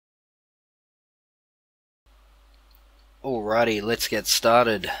Alrighty, let's get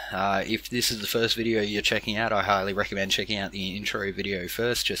started. If this is the first video you're checking out, I highly recommend checking out the intro video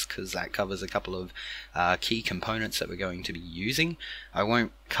first, just because that covers a couple of key components that we're going to be using. I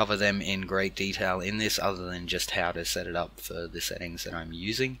won't cover them in great detail in this, other than just how to set it up for the settings that I'm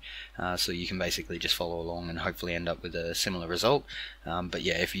using, so you can basically just follow along and hopefully end up with a similar result. But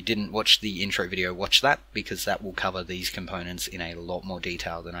yeah, if you didn't watch the intro video, watch that, because that will cover these components in a lot more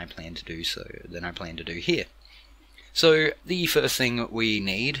detail than I plan to do here. So the first thing we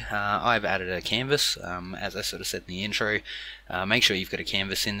need, I've added a canvas, as I sort of said in the intro. Make sure you've got a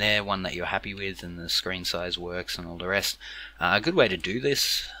canvas in there, one that you're happy with and the screen size works and all the rest. A good way to do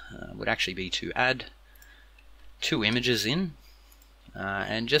this would actually be to add two images in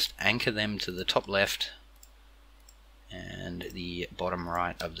and just anchor them to the top left and the bottom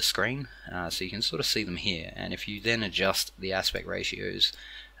right of the screen, so you can sort of see them here. And if you then adjust the aspect ratios,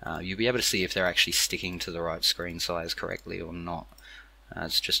 you'll be able to see if they're actually sticking to the right screen size correctly or not.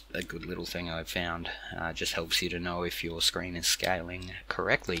 It's just a good little thing I've found. It just helps you to know if your screen is scaling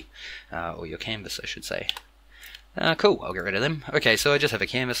correctly, or your canvas I should say. Cool, I'll get rid of them. Okay, so I just have a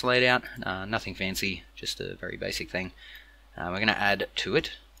canvas laid out, nothing fancy, just a very basic thing. We're going to add to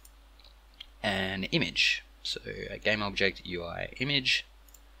it an image. So a game object UI image,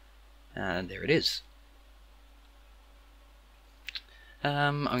 and there it is.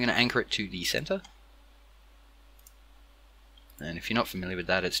 I'm going to anchor it to the center, and if you're not familiar with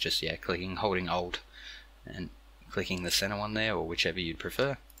that, it's just holding Alt and clicking the center one there, or whichever you'd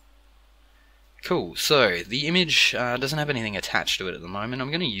prefer. Cool, so the image doesn't have anything attached to it at the moment. I'm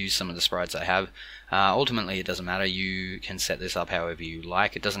going to use some of the sprites I have. Ultimately it doesn't matter, you can set this up however you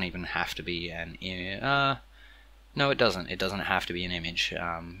like. It doesn't even have to be an no, it doesn't. It doesn't have to be an image.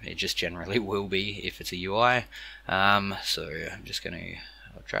 It just generally will be if it's a UI. So I'm just going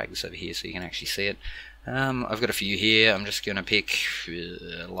to drag this over here so you can actually see it. I've got a few here. I'm just going to pick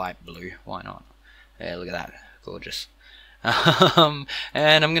light blue. Why not? Yeah, look at that. Gorgeous. And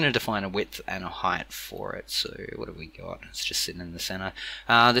I'm going to define a width and a height for it. So what have we got? It's just sitting in the center.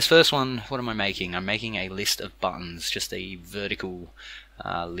 This first one, what am I making? I'm making a list of buttons, just a vertical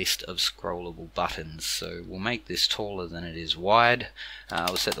list of scrollable buttons. So we'll make this taller than it is wide.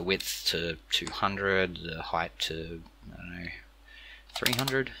 We'll set the width to 200, the height to, I don't know,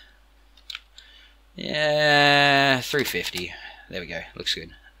 300. Yeah, 350. There we go. Looks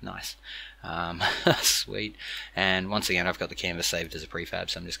good. Nice. Sweet. And once again, I've got the canvas saved as a prefab,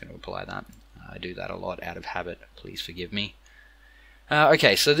 so I'm just going to apply that. I do that a lot out of habit. Please forgive me.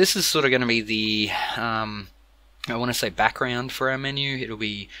 Okay, so this is sort of going to be the I want to say background for our menu. It'll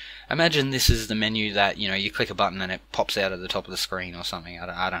be, imagine this is the menu that, you know, you click a button and it pops out at the top of the screen or something.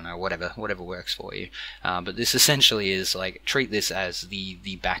 I don't know, whatever works for you. But this essentially is like, treat this as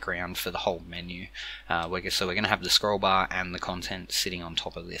the background for the whole menu. So we're going to have the scroll bar and the content sitting on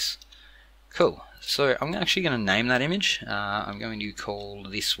top of this. Cool. So I'm actually going to name that image. I'm going to call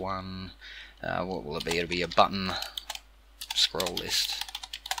this one, what will it be? It'll be a button scroll list.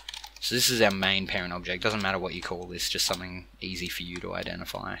 So this is our main parent object. Doesn't matter what you call this, just something easy for you to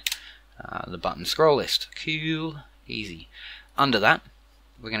identify. The button scroll list. Cool, easy. Under that,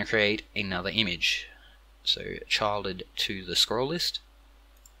 we're going to create another image. So childed to the scroll list,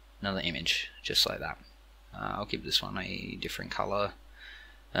 another image, just like that. I'll give this one a different color.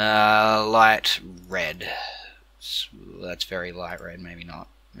 Light red. That's very light red, maybe not.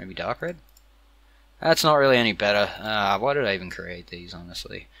 Maybe dark red? That's not really any better. Why did I even create these,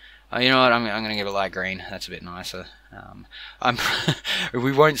 honestly? You know what, I'm going to give it light green. That's a bit nicer.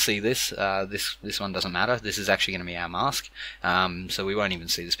 We won't see this. This one doesn't matter. This is actually going to be our mask. So we won't even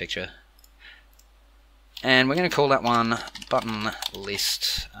see this picture. And we're going to call that one button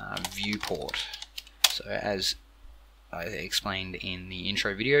list viewport. So as I explained in the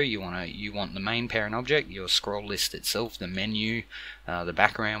intro video, you want the main parent object, your scroll list itself, the menu, the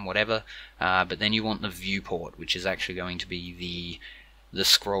background, whatever. But then you want the viewport, which is actually going to be the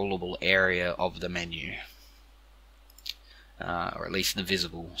scrollable area of the menu, or at least the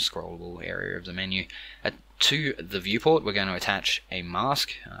visible scrollable area of the menu. To the viewport, we're going to attach a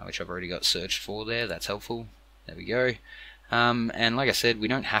mask, which I've already got searched for there. That's helpful. There we go. And like I said, we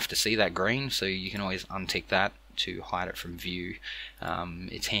don't have to see that green, so you can always untick that to hide it from view.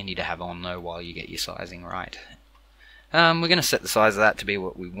 It's handy to have on though while you get your sizing right. We're going to set the size of that to be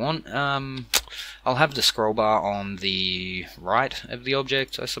what we want. I'll have the scroll bar on the right of the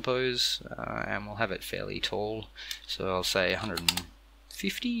object, I suppose, and we'll have it fairly tall. So I'll say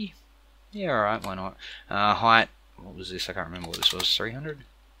 150. Yeah, alright, why not? Height, what was this? I can't remember what this was. 300?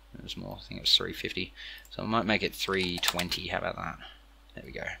 It was more, I think it was 350. So I might make it 320, how about that? There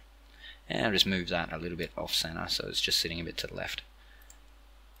we go. and I'll just move that a little bit off center so it's just sitting a bit to the left.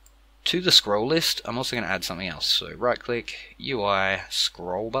 To the scroll list, I'm also going to add something else. So right click, UI,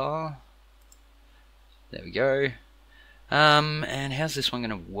 scrollbar. There we go. And how's this one going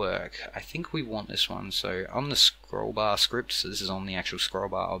to work? I think we want this one. So on the scrollbar script, so this is on the actual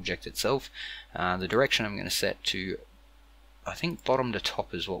scrollbar object itself, the direction I'm going to set to, I think bottom to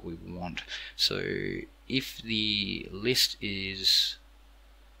top is what we want. So if the list is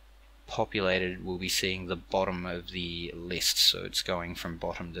populated, we'll be seeing the bottom of the list, so it's going from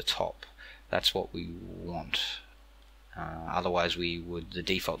bottom to top. That's what we want. Otherwise the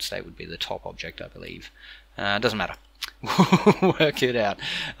default state would be the top object, I believe. Doesn't matter. We'll work it out.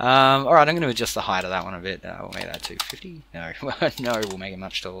 Alright, I'm going to adjust the height of that one a bit. We'll make that 250. No, no, we'll make it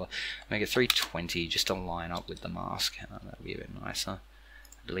much taller. Make it 320 just to line up with the mask. That'll be a bit nicer.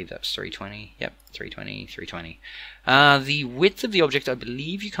 I believe that's 320. Yep, 320, 320. The width of the object, I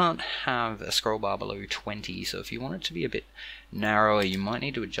believe you can't have a scroll bar below 20, so if you want it to be a bit narrower, you might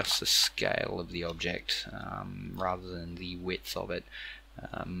need to adjust the scale of the object rather than the width of it.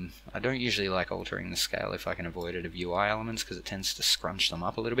 I don't usually like altering the scale if I can avoid it of UI elements because it tends to scrunch them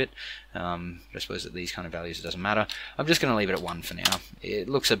up a little bit. I suppose at these kind of values it doesn't matter. I'm just going to leave it at 1 for now. It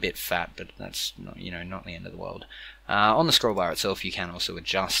looks a bit fat, but that's not, not the end of the world. On the scroll bar itself, you can also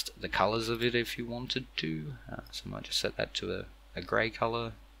adjust the colors of it if you wanted to. So I might just set that to a grey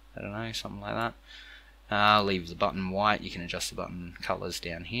color. I don't know, something like that. I'll leave the button white. You can adjust the button colors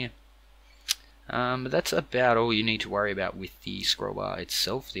down here. But that's about all you need to worry about with the scroll bar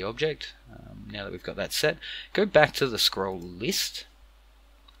itself, the object. Now that we've got that set, go back to the scroll list,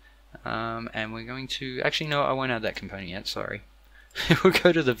 and we're going to, actually no, I won't add that component yet, sorry. We'll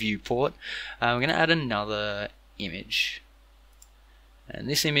go to the viewport. We're going to add another image, and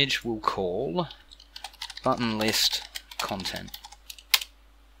this image we'll call button list content.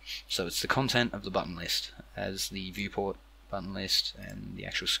 So it's the content of the button list as the viewport button list and the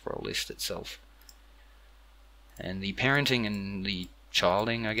actual scroll list itself. And the parenting and the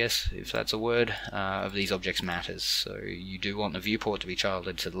childing, I guess, if that's a word, of these objects matters. So you do want the viewport to be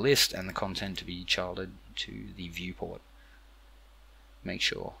childed to the list and the content to be childed to the viewport. Make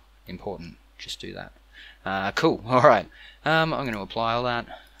sure. Important. Just do that. Cool. Alright. I'm going to apply all that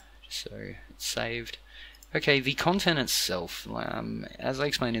just so it's saved. Okay, the content itself, as I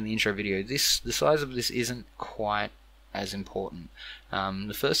explained in the intro video, the size of this isn't quite as important.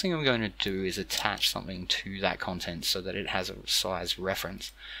 The first thing I'm going to do is attach something to that content so that it has a size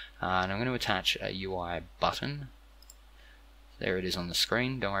reference. And I'm going to attach a UI button. There it is on the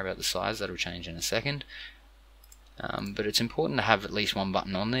screen. Don't worry about the size, that'll change in a second. But it's important to have at least one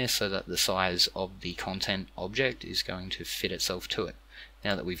button on there so that the size of the content object is going to fit itself to it.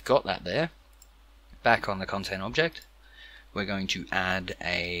 Now that we've got that there, back on the content object, we're going to add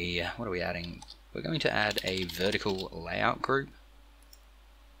a, what are we adding? We're going to add a vertical layout group,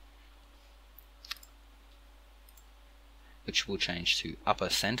 which will change to upper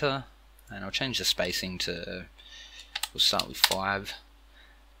center, and I'll change the spacing to, we'll start with 5.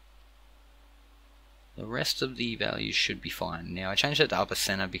 The rest of the values should be fine. Now I changed it to upper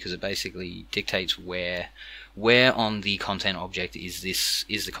center because it basically dictates where on the content object is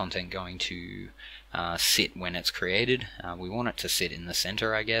the content going to sit when it's created. We want it to sit in the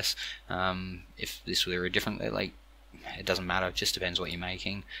center, I guess. If this were a different, like, it doesn't matter, it just depends what you're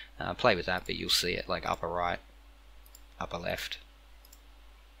making. Play with that, but you'll see it like upper right, upper left,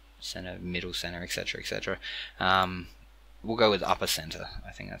 center, middle center, etc, etc. We'll go with upper center.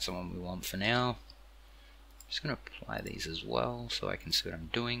 I think that's the one we want for now. Just going to apply these as well so I can see what I'm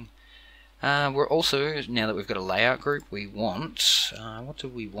doing. We're also, now that we've got a layout group, we want, what do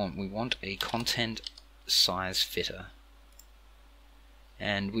we want? We want a content size fitter.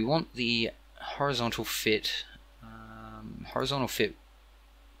 And we want the horizontal fit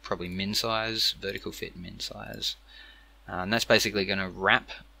probably min size, vertical fit min size. And that's basically going to wrap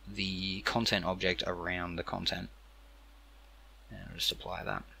the content object around the content. And I'll just apply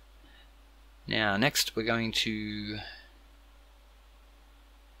that. Now next we're going to,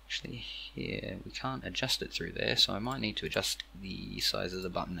 actually here we can't adjust it through there, so I might need to adjust the size of the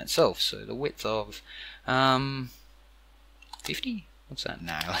button itself. So the width of 50? What's that?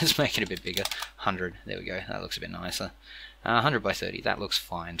 No, let's make it a bit bigger. 100, there we go, that looks a bit nicer. 100 by 30, that looks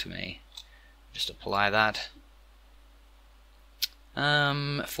fine to me. Just apply that.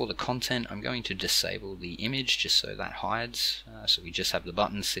 For the content, I'm going to disable the image just so that hides. So we just have the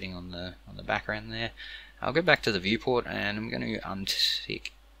button sitting on the background there. I'll go back to the viewport and I'm going to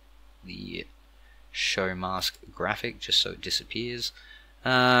untick the show mask graphic just so it disappears.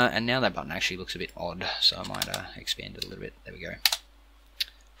 And now that button actually looks a bit odd, so I might expand it a little bit. There we go.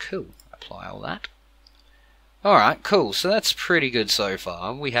 Cool. apply all that. Alright, cool. So that's pretty good so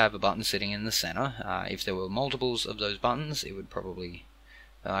far. We have a button sitting in the center. If there were multiples of those buttons, it would probably...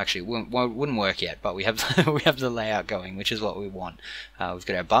 actually, wouldn't work yet, but we have we have the layout going, which is what we want. We've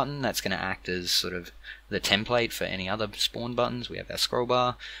got our button that's going to act as sort of the template for any other spawn buttons. We have our scroll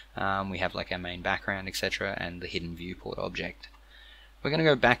bar, we have like our main background, etc., and the hidden viewport object. We're going to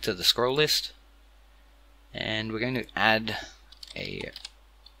go back to the scroll list, and we're going to add a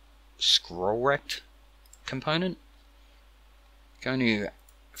ScrollRect component.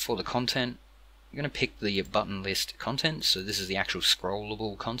 For the content, I'm going to pick the button list content, so this is the actual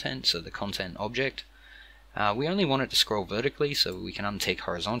scrollable content, so the content object. We only want it to scroll vertically, so we can untick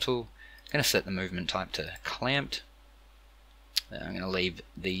horizontal. I'm going to set the movement type to clamped. I'm going to leave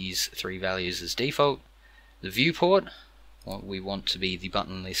these 3 values as default. The viewport, what we want to be the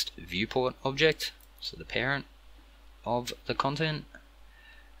button list viewport object, so the parent of the content.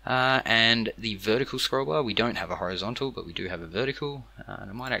 And the vertical scrollbar, we don't have a horizontal, but we do have a vertical, and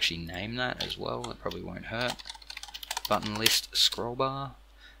I might actually name that as well, it probably won't hurt. Button list scrollbar.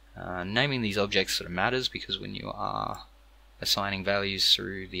 Naming these objects sort of matters, because when you are assigning values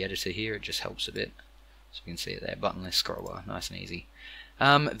through the editor here, it just helps a bit. So you can see it there, button list scrollbar, nice and easy.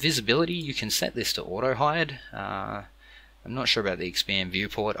 Visibility, you can set this to auto hide. I'm not sure about the expand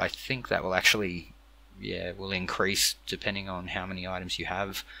viewport. I think that will actually will increase depending on how many items you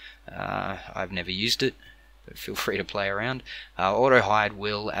have. I've never used it, but feel free to play around. Auto hide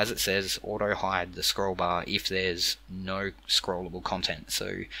will, as it says, auto hide the scroll bar if there's no scrollable content.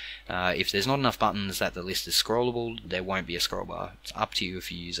 So if there's not enough buttons that the list is scrollable, there won't be a scroll bar. It's up to you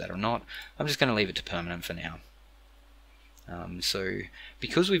if you use that or not. I'm just going to leave it to permanent for now. So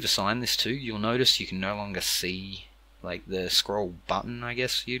because we've assigned this to, you'll notice you can no longer see, like the scroll button, I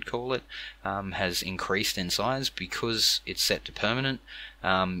guess you'd call it, has increased in size because it's set to permanent.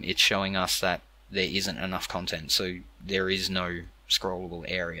 It's showing us that there isn't enough content, so there is no scrollable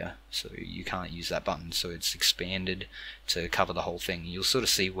area, so you can't use that button, so it's expanded to cover the whole thing. You'll sort of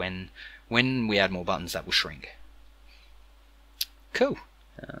see when we add more buttons that will shrink. Cool.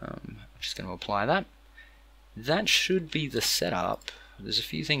 I'm just going to apply that. That should be the setup. There's a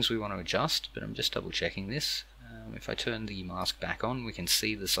few things we want to adjust, but I'm just double checking this. If I turn the mask back on, we can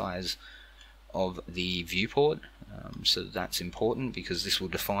see the size of the viewport, so that's important because this will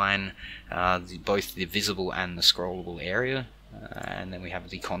define both the visible and the scrollable area, and then we have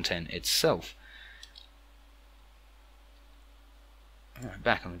the content itself. Alright,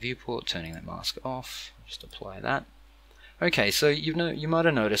 back on the viewport, turning that mask off, just apply that. Okay, so you might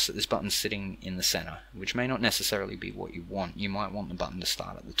have noticed that this button's sitting in the center, which may not necessarily be what you want. You might want the button to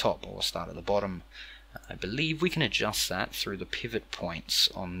start at the top or start at the bottom. I believe we can adjust that through the pivot points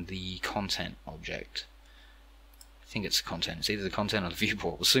on the content object. I think it's content. It's either the content or the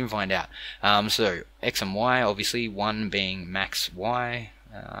viewport. We'll soon find out. So X and Y, obviously, 1 being max Y,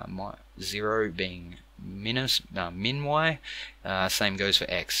 0 being min Y. Same goes for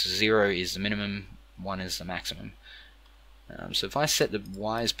X. 0 is the minimum, 1 is the maximum. So if I set the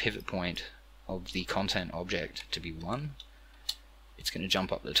Y's pivot point of the content object to be 1, it's going to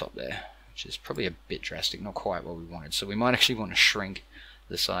jump up the top there, which is probably a bit drastic, not quite what we wanted. So we might actually want to shrink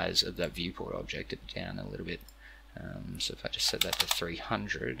the size of that viewport object down a little bit. So if I just set that to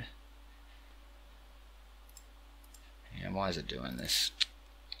 300, and why is it doing this?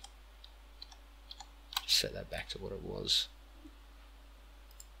 Just set that back to what it was.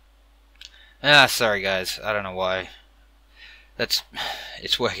 Sorry guys, I don't know why.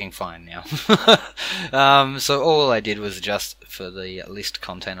 It's working fine now. So all I did was adjust for the list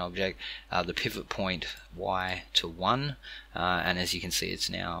content object the pivot point Y to 1, and as you can see, it's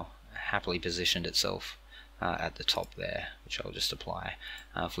now happily positioned itself at the top there, which I'll just apply.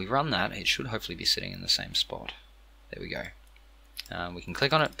 If we run that, it should hopefully be sitting in the same spot. There we go. We can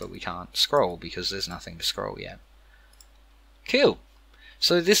click on it, but we can't scroll because there's nothing to scroll yet. Cool.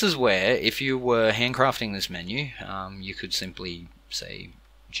 So this is where, if you were handcrafting this menu, you could simply, say,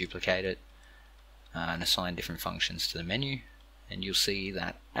 duplicate it and assign different functions to the menu, and you'll see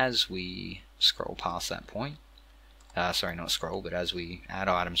that as we scroll past that point, sorry, not scroll, but as we add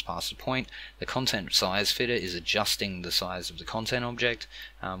items past the point, the content size fitter is adjusting the size of the content object,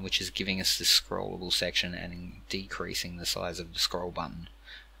 which is giving us this scrollable section and decreasing the size of the scroll button.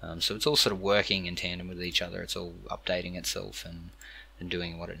 So it's all sort of working in tandem with each other. It's all updating itself and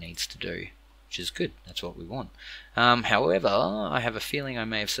doing what it needs to do, which is good. That's what we want. However, I have a feeling I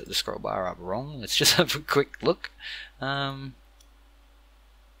may have set the scroll bar up wrong. Let's just have a quick look. Actually,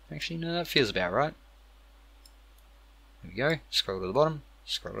 no, that feels about right. There we go. Scroll to the bottom,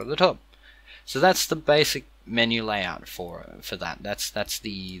 scroll to the top. So that's the basic menu layout for that. That's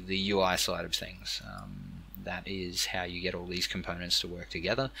the UI side of things. That is how you get all these components to work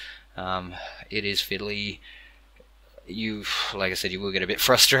together. It is fiddly. Like I said, you will get a bit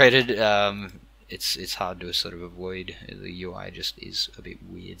frustrated. It's hard to sort of avoid. The UI just is a bit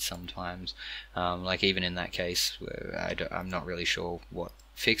weird sometimes. Like even in that case, where I'm not really sure what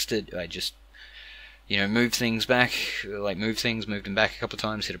fixed it. I just moved things back, moved them back a couple of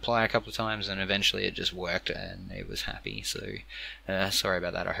times, hit apply a couple of times, and eventually it just worked and it was happy. So sorry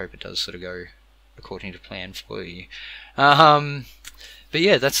about that. I hope it does sort of go according to plan for you. But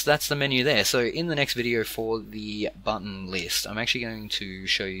yeah, that's the menu there. So in the next video for the button list, I'm actually going to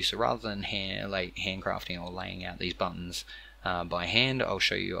show you, so rather than handcrafting or laying out these buttons by hand, I'll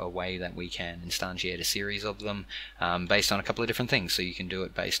show you a way that we can instantiate a series of them based on a couple of different things. So you can do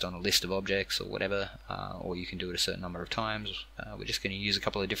it based on a list of objects or whatever, or you can do it a certain number of times. We're just going to use a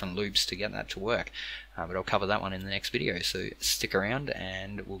couple of different loops to get that to work, but I'll cover that one in the next video, so stick around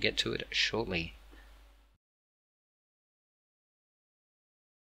and we'll get to it shortly.